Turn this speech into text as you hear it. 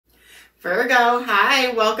Virgo,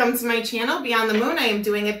 hi, welcome to my channel, Beyond the Moon. I am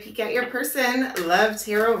doing a peek at your person, love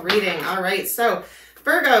tarot reading. All right, so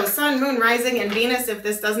Virgo, Sun, Moon, Rising, and Venus. If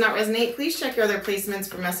this does not resonate, please check your other placements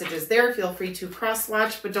for messages there. Feel free to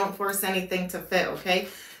cross-watch, but don't force anything to fit, okay?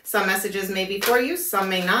 Some messages may be for you, some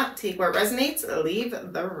may not. Take what resonates, leave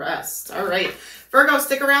the rest. All right, Virgo,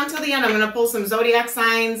 stick around till the end. I'm going to pull some zodiac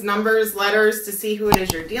signs, numbers, letters to see who it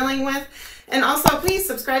is you're dealing with. And also, please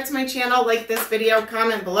subscribe to my channel, like this video,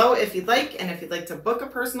 comment below if you'd like. And if you'd like to book a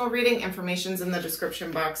personal reading, information's in the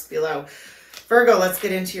description box below. Virgo, let's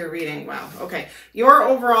get into your reading. Wow, okay. Your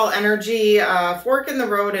overall energy, fork in the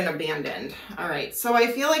road and abandoned. All right, so I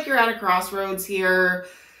feel like you're at a crossroads here.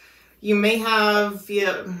 You may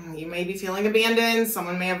be feeling abandoned.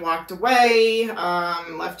 Someone may have walked away,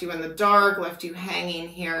 left you in the dark, left you hanging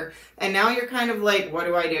here. And now you're kind of like, what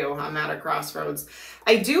do I do? I'm at a crossroads.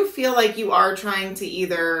 I do feel like you are trying to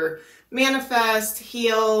either manifest,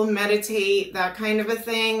 heal, meditate, that kind of a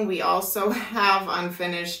thing. We also have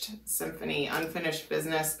unfinished symphony, unfinished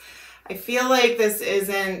business. I feel like this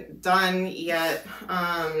isn't done yet.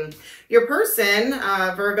 Your person,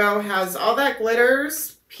 Virgo, has all that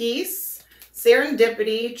glitters, peace,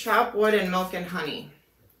 serendipity, chopped wood, and milk and honey.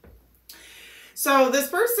 So this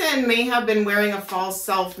person may have been wearing a false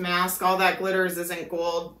self mask. All that glitters isn't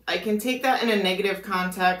gold. I can take that in a negative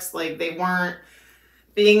context, like they weren't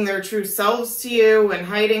being their true selves to you and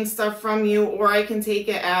hiding stuff from you, or I can take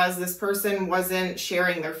it as this person wasn't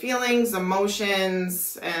sharing their feelings,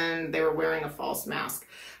 emotions, and they were wearing a false mask.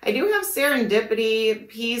 I do have serendipity,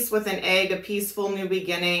 peace with an egg, a peaceful new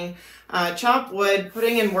beginning, chopped wood,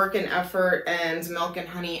 putting in work and effort, and milk and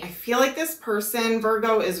honey. I feel like this person,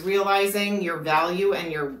 Virgo, is realizing your value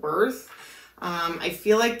and your worth. I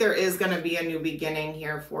feel like there is going to be a new beginning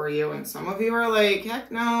here for you. And some of you are like,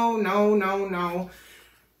 heck no, no, no, no.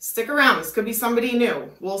 Stick around. This could be somebody new.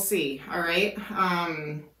 We'll see. All right.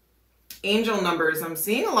 Angel numbers, I'm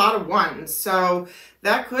seeing a lot of ones, so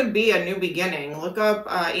that could be a new beginning. Look up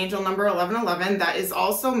angel number 1111. That is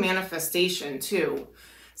also manifestation too.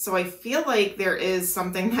 So I feel like there is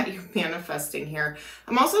something that you're manifesting here.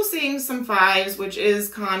 I'm also seeing some fives, which is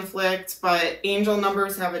conflict, but angel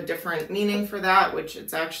numbers have a different meaning for that, which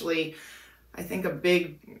it's actually, I think, a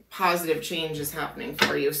big positive change is happening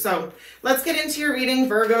for you. So let's get into your reading,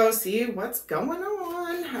 Virgo, see what's going on.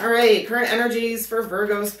 All right, current energies for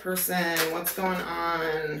Virgo's person. What's going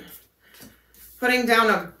on? Putting down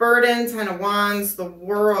a burden, 10 of Wands, the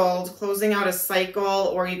world, closing out a cycle,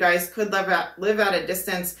 or you guys could live at a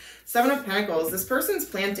distance. 7 of Pentacles, this person's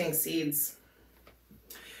planting seeds.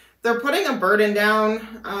 They're putting a burden down,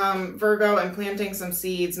 Virgo, and planting some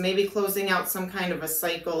seeds, maybe closing out some kind of a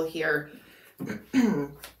cycle here.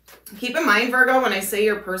 Keep in mind, Virgo, when I say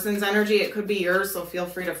your person's energy, it could be yours, so feel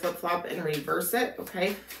free to flip-flop and reverse it,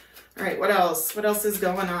 okay? All right, what else? What else is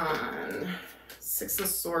going on? 6 of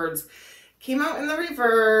Swords. Came out in the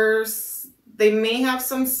reverse. They may have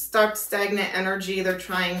some stuck, stagnant energy they're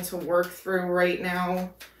trying to work through right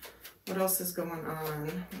now. What else is going on?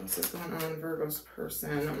 What else is going on, Virgo's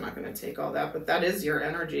person? I'm not going to take all that, but that is your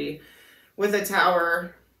energy. With a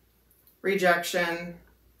Tower, rejection,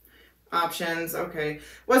 options. Okay.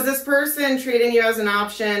 Was this person treating you as an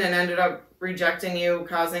option and ended up rejecting you,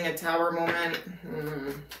 causing a Tower moment?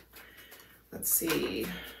 Let's see.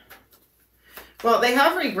 Well, they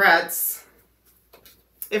have regrets.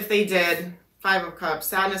 If they did, 5 of Cups,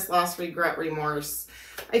 sadness, loss, regret, remorse.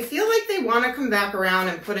 I feel like they want to come back around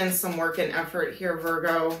and put in some work and effort here,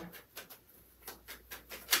 Virgo.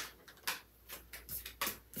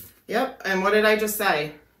 Yep. And what did I just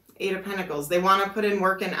say? 8 of Pentacles. They want to put in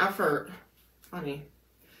work and effort. Funny.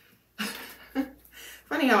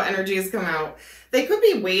 Funny how energies come out. They could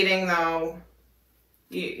be waiting, though.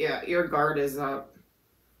 Yeah, your guard is up.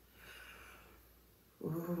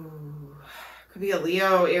 Ooh. Could be a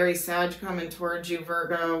Leo, Aries, Sag coming towards you,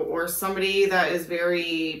 Virgo, or somebody that is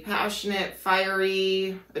very passionate,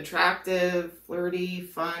 fiery, attractive, flirty,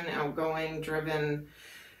 fun, outgoing, driven.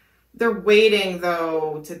 They're waiting,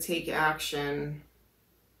 though, to take action.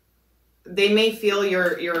 They may feel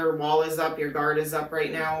your wall is up, your guard is up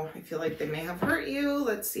right now. I feel like they may have hurt you.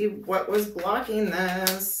 Let's see what was blocking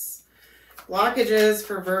this. Blockages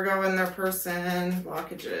for Virgo and their person.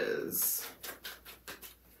 Blockages.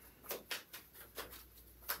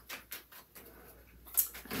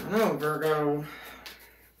 I don't know, Virgo.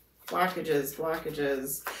 Blockages,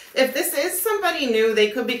 blockages. If this is somebody new, they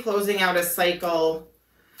could be closing out a cycle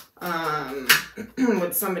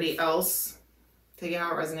with somebody else. Taking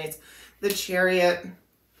out resonates. The Chariot.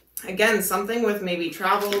 Again, something with maybe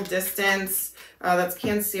travel, distance. That's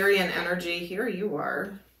Cancerian energy. Here you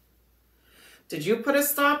are. Did you put a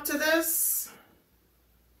stop to this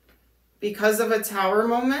because of a Tower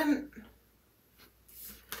moment?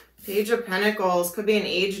 Page of Pentacles, could be an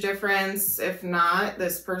age difference. If not,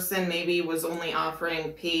 this person maybe was only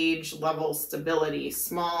offering page level stability,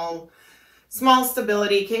 small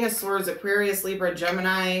stability. King of Swords, Aquarius, Libra,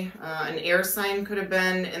 Gemini, an air sign could have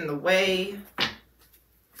been in the way.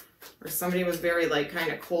 Or somebody was very like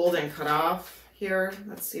kind of cold and cut off here.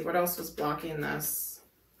 Let's see, what else was blocking this?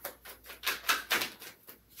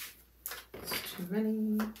 It's too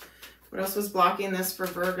many. What else was blocking this for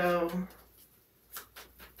Virgo?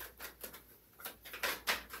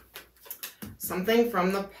 Something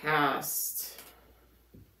from the past.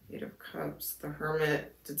 Eight of Cups, the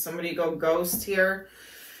Hermit. Did somebody go ghost here?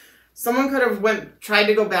 Someone could have tried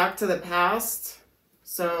to go back to the past.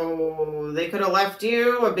 So they could have left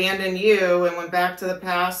you, abandoned you, and went back to the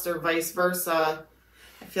past, or vice versa.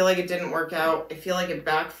 I feel like it didn't work out. I feel like it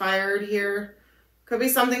backfired here. Could be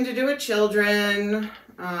something to do with children,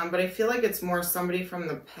 but I feel like it's more somebody from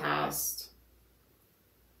the past.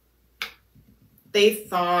 They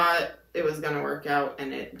thought it was going to work out,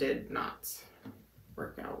 and it did not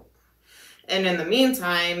work out. And in the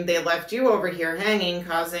meantime, they left you over here hanging,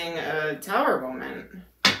 causing a Tower moment.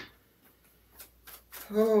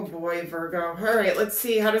 Oh boy, Virgo. All right, let's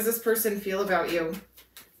see. How does this person feel about you?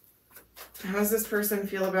 How does this person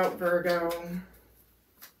feel about Virgo?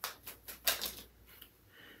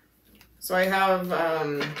 So I have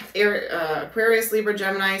Aquarius, Libra,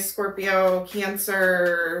 Gemini, Scorpio,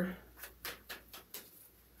 Cancer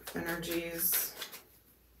energies.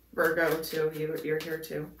 Virgo too. You're here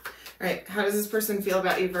too. All right. How does this person feel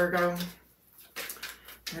about you, Virgo?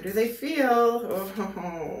 How do they feel?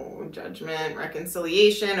 Oh, judgment,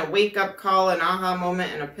 reconciliation, a wake-up call, an aha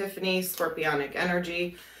moment, an epiphany, scorpionic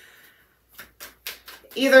energy.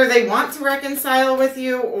 Either they want to reconcile with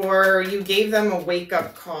you, or you gave them a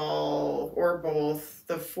wake-up call, or both.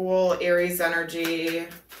 The Fool, Aries energy.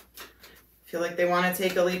 Feel like they want to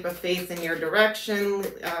take a leap of faith in your direction,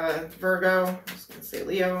 Virgo. I was going to say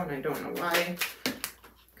Leo, and I don't know why.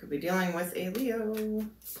 Could be dealing with a Leo.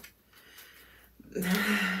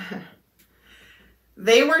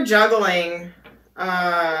 They were juggling.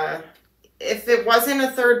 If it wasn't a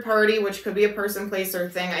third party, which could be a person, place, or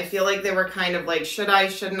thing, I feel like they were kind of like, should I,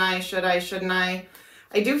 shouldn't I, should I, shouldn't I?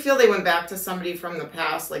 I do feel they went back to somebody from the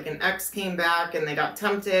past, like an ex came back and they got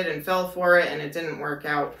tempted and fell for it and it didn't work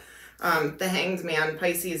out. The Hanged Man,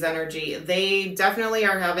 Pisces energy, they definitely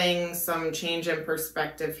are having some change in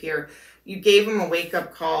perspective here. You gave them a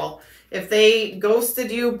wake-up call. If they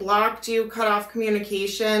ghosted you, blocked you, cut off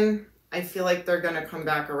communication, I feel like they're going to come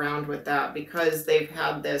back around with that because they've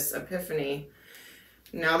had this epiphany.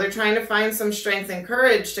 Now they're trying to find some strength and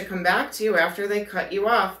courage to come back to you after they cut you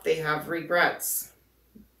off. They have regrets.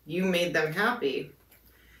 You made them happy.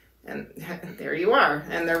 And there you are.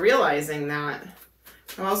 And they're realizing that.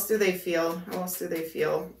 How else do they feel? How else do they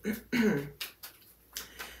feel?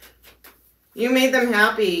 You made them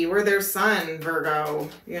happy. You were their sun, Virgo.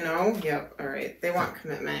 You know? Yep. All right. They want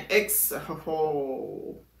commitment.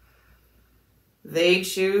 They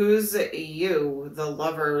choose you, the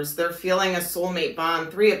Lovers. They're feeling a soulmate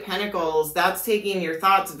bond. Three of Pentacles. That's taking your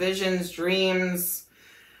thoughts, visions, dreams,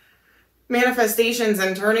 manifestations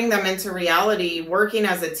and turning them into reality, working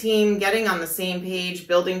as a team, getting on the same page,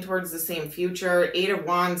 building towards the same future. Eight of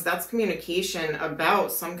Wands, that's communication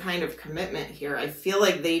about some kind of commitment here. I feel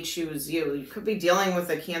like they choose you. You could be dealing with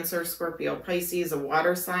a Cancer, Scorpio, Pisces, a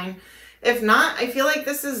water sign. If not, I feel like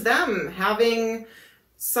this is them having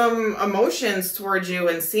some emotions towards you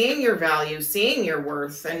and seeing your value, seeing your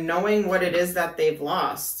worth, and knowing what it is that they've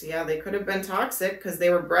lost. Yeah, they could have been toxic because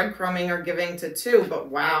they were breadcrumbing or giving to two, but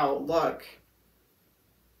wow, look.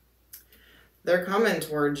 They're coming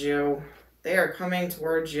towards you. They are coming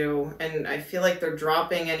towards you, and I feel like they're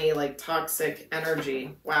dropping any like toxic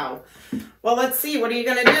energy. Wow. Well, let's see. What are you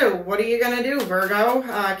going to do? What are you going to do, Virgo?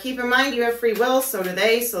 Keep in mind you have free will, so do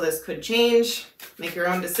they, so this could change. Make your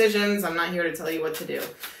own decisions. I'm not here to tell you what to do.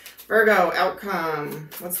 Virgo, outcome.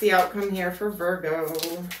 What's the outcome here for Virgo?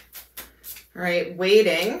 All right,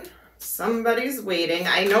 waiting. Somebody's waiting.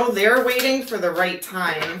 I know they're waiting for the right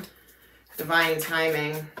time. Divine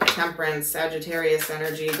timing, Temperance, Sagittarius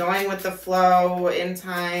energy, going with the flow, in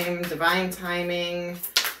time, divine timing,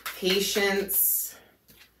 patience,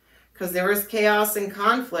 because there was chaos and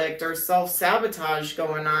conflict or self-sabotage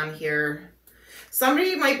going on here.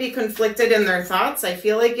 Somebody might be conflicted in their thoughts. I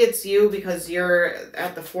feel like it's you because you're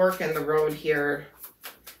at the fork in the road here.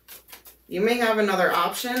 You may have another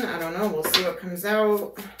option. I don't know. We'll see what comes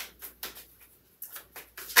out.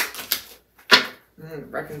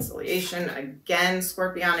 Reconciliation. Again,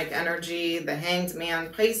 Scorpionic energy. The Hanged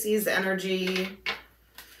Man, Pisces energy.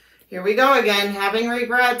 Here we go again, having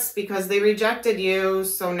regrets because they rejected you.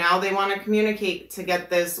 So now they want to communicate to get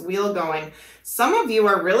this wheel going. Some of you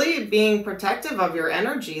are really being protective of your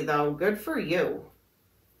energy though. Good for you.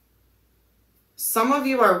 Some of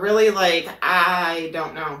you are really like, I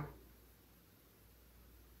don't know.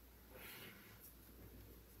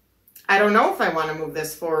 I don't know if I want to move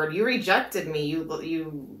this forward. You rejected me.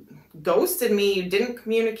 You ghosted me. You didn't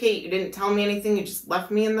communicate. You didn't tell me anything. You just left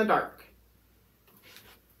me in the dark.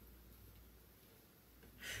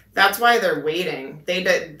 That's why they're waiting.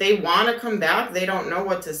 They want to come back. They don't know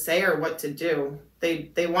what to say or what to do.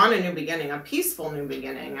 They want a new beginning, a peaceful new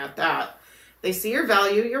beginning at that. They see your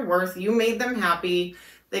value, your worth. You made them happy.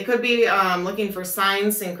 They could be looking for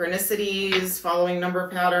signs, synchronicities, following number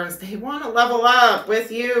patterns. They want to level up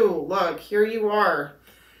with you. Look, here you are.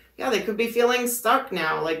 Yeah, they could be feeling stuck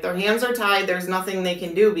now. Like their hands are tied. There's nothing they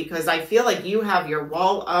can do because I feel like you have your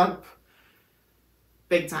wall up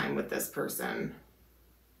big time with this person.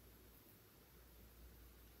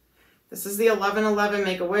 This is the 1111,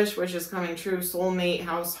 make a wish, wish is coming true, soulmate,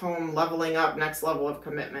 house, home, leveling up, next level of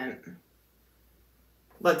commitment.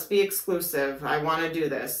 Let's be exclusive. I want to do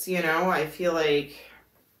this. You know, I feel like,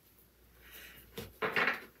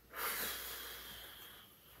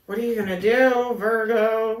 what are you going to do,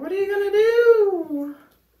 Virgo? What are you going to do?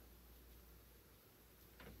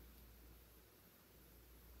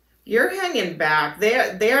 You're hanging back.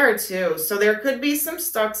 They are too. So there could be some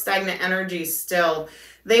stuck, stagnant energy still.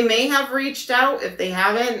 They may have reached out. If they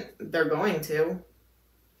haven't, they're going to.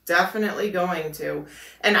 Definitely going to.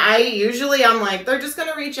 And I'm like, they're just going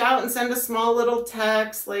to reach out and send a small little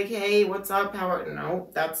text like, hey, what's up? No,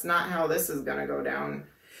 that's not how this is going to go down.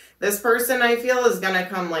 This person, I feel, is going to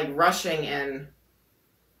come like rushing in.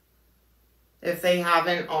 If they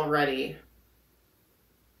haven't already.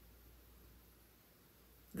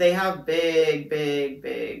 They have big, big,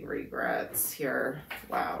 big regrets here.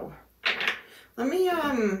 Wow. Let me,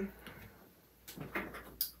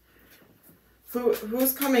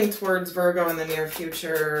 who's coming towards Virgo in the near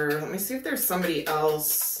future? Let me see if there's somebody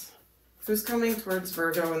else. Who's coming towards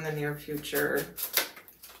Virgo in the near future?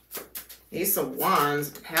 Ace of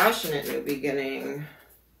Wands, passionate new beginning.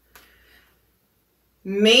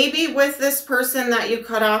 Maybe with this person that you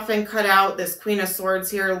cut off and cut out, this Queen of Swords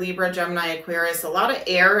here, Libra, Gemini, Aquarius, a lot of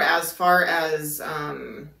air as far as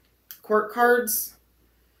court cards.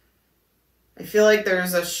 I feel like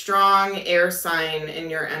there's a strong air sign in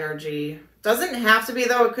your energy. Doesn't have to be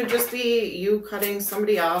though. It could just be you cutting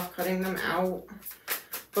somebody off, cutting them out.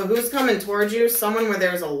 But who's coming towards you? Someone where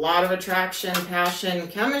there's a lot of attraction, passion,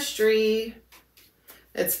 chemistry.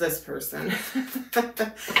 It's this person.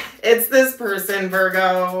 It's this person,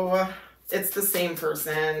 Virgo. It's the same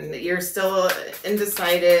person. You're still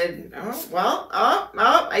undecided. Oh, well,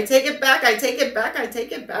 I take it back. I take it back. I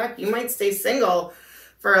take it back. You might stay single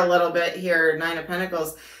for a little bit here, Nine of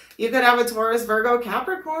Pentacles. You could have a Taurus, Virgo,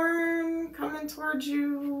 Capricorn coming towards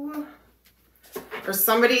you. Or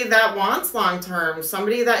somebody that wants long-term.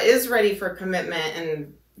 Somebody that is ready for commitment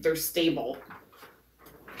and they're stable.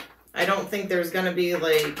 I don't think there's going to be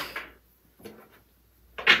like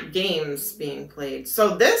games being played.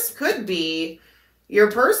 So this could be your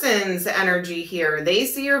person's energy here. They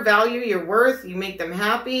see your value, your worth, you make them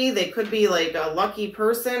happy. They could be like a lucky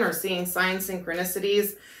person or seeing signs,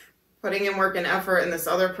 synchronicities, putting in work and effort, and this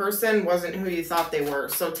other person wasn't who you thought they were.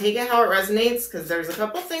 So take it how it resonates because there's a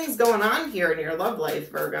couple things going on here in your love life,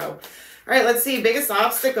 Virgo. All right, let's see. Biggest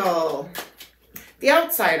obstacle. The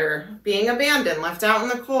outsider, being abandoned, left out in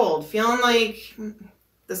the cold, feeling like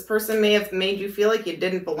this person may have made you feel like you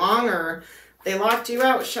didn't belong, or they locked you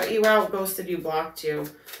out, shut you out, ghosted you, blocked you.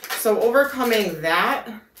 So overcoming that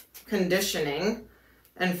conditioning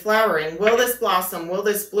and flowering, will this blossom? Will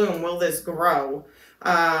this bloom? Will this grow?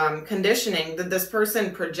 Conditioning, did this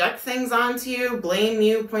person project things onto you, blame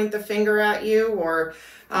you, point the finger at you, or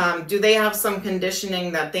do they have some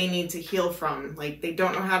conditioning that they need to heal from? Like they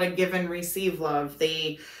don't know how to give and receive love.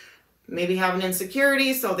 They maybe have an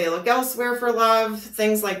insecurity, so they look elsewhere for love,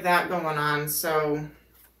 things like that going on. So,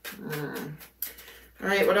 all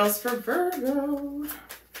right, what else for Virgo?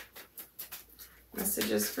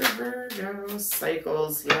 Messages for Virgo.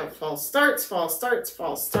 Cycles, yeah, false starts, false starts,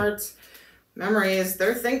 false starts. Memories,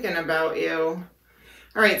 they're thinking about you.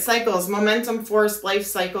 All right, cycles, momentum, force, life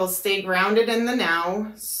cycles, stay grounded in the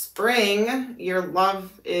now. Spring, your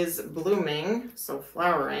love is blooming, so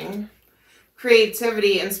flowering.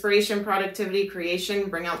 Creativity, inspiration, productivity, creation,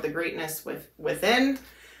 bring out the greatness within.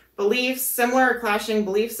 Beliefs, similar or clashing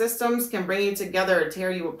belief systems can bring you together or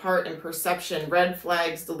tear you apart in perception, red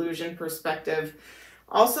flags, delusion, perspective.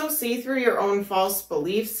 Also see through your own false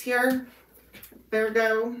beliefs here,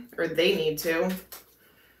 Virgo, or they need to.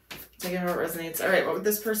 Take it how it resonates. All right, what would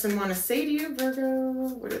this person want to say to you, Virgo?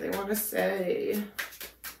 What do they want to say?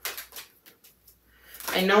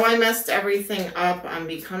 I know I messed everything up. I'm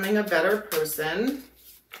becoming a better person.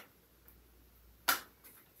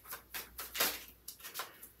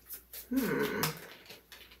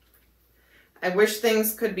 I wish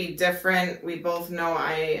things could be different. We both know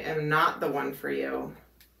I am not the one for you.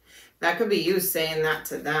 That could be you saying that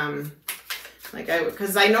to them. Like,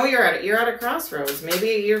 because I know you're at a crossroads.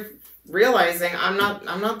 Maybe you're realizing I'm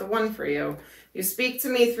not the one for you. You speak to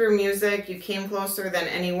me through music. You came closer than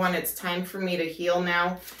anyone. It's time for me to heal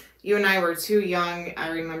now. You and I were too young. I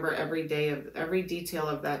remember every detail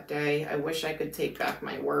of that day. I wish I could take back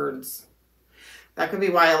my words. That could be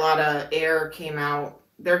why a lot of air came out.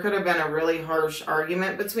 There could have been a really harsh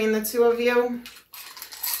argument between the two of you.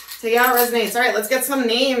 So yeah, it resonates. All right, let's get some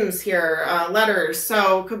names here, letters.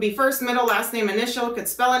 So could be first, middle, last name, initial, could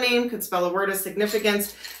spell a name, could spell a word of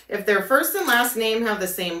significance. If their first and last name have the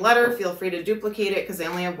same letter, feel free to duplicate it because they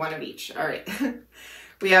only have one of each. All right.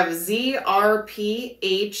 We have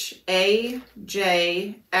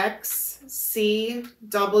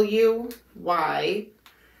ZRPHAJXCWY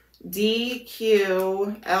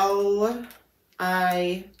DQLIT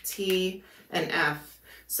and F.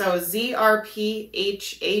 So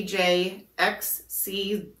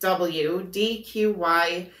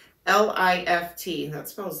ZRPHAJXCWDQYLIFT. That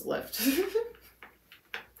spells lift.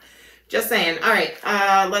 Just saying. All right,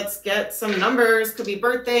 let's get some numbers. Could be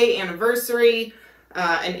birthday, anniversary,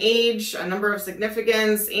 an age, a number of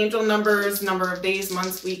significance, angel numbers, number of days,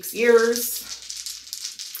 months, weeks, years.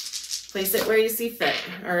 Place it where you see fit.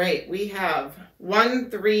 All right, we have 1,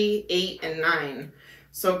 3, 8, and 9.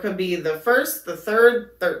 So it could be the 1st, the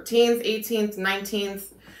 3rd, 13th, 18th,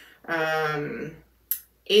 19th, 8th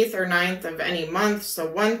or 9th of any month.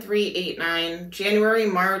 So 1, 3, 8, 9, January,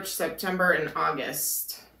 March, September, and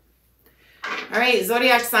August. All right,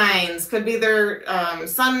 zodiac signs. Could be their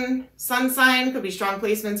sun sign, could be strong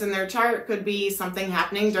placements in their chart, could be something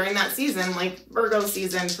happening during that season, like Virgo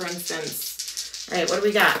season, for instance. All right, what do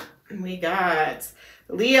we got? We got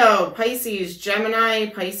Leo, Pisces, Gemini,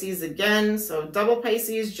 Pisces again. So double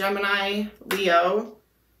Pisces, Gemini, Leo,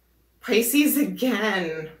 Pisces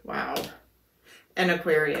again. Wow. And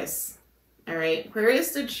Aquarius. All right,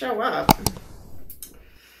 Aquarius did show up.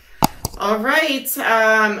 All right,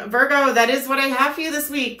 Virgo, that is what I have for you this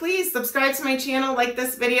week. Please subscribe to my channel, like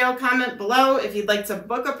this video, comment below. If you'd like to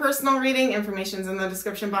book a personal reading, information's in the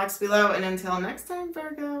description box below. And until next time,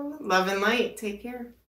 Virgo, love and light. Take care.